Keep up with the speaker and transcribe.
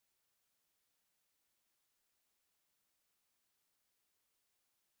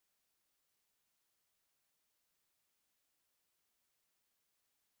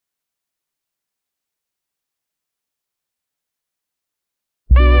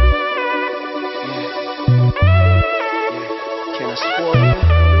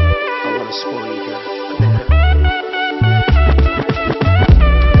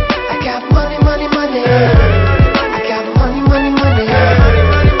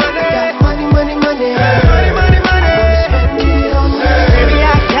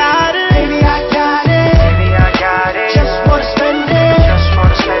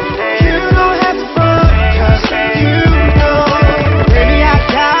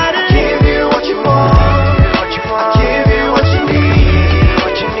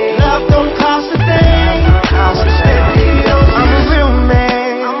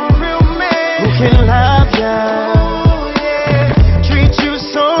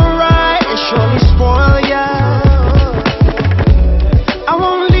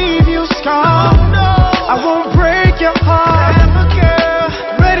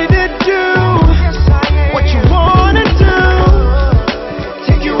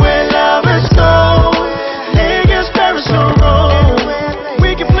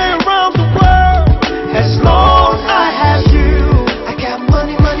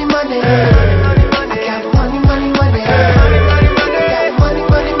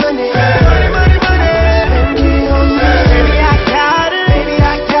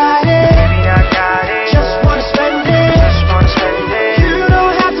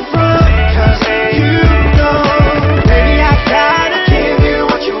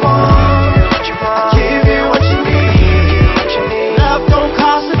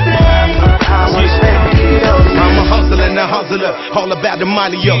all about the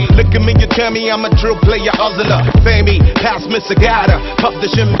money, yo. Look at me, you tell me I'm a true player, hustler. FEMI, pass me cigar, pop the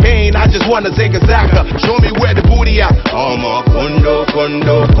champagne, I just wanna take a zaga. Show me where the booty at. Omo, kondo,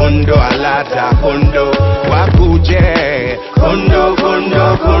 kondo, kondo, alata, kondo, wakuje, kondo,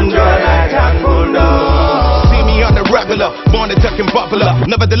 kondo, kondo, alata, kondo. See me on the regular, born and tucking popular.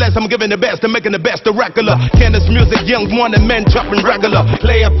 Nevertheless, I'm giving the best and making the best irregular. Candace music, young one and men chopping regular.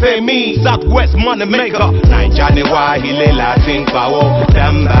 Player FEMI, Southwest money maker. Naijani wa hile Latin kwao.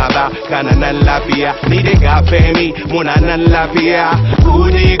 Dambaba, kana nan lapia. Nidega FEMI, muna nan lapia.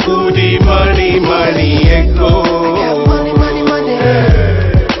 Kudi, kudi, money, money, echo. Money, money, money.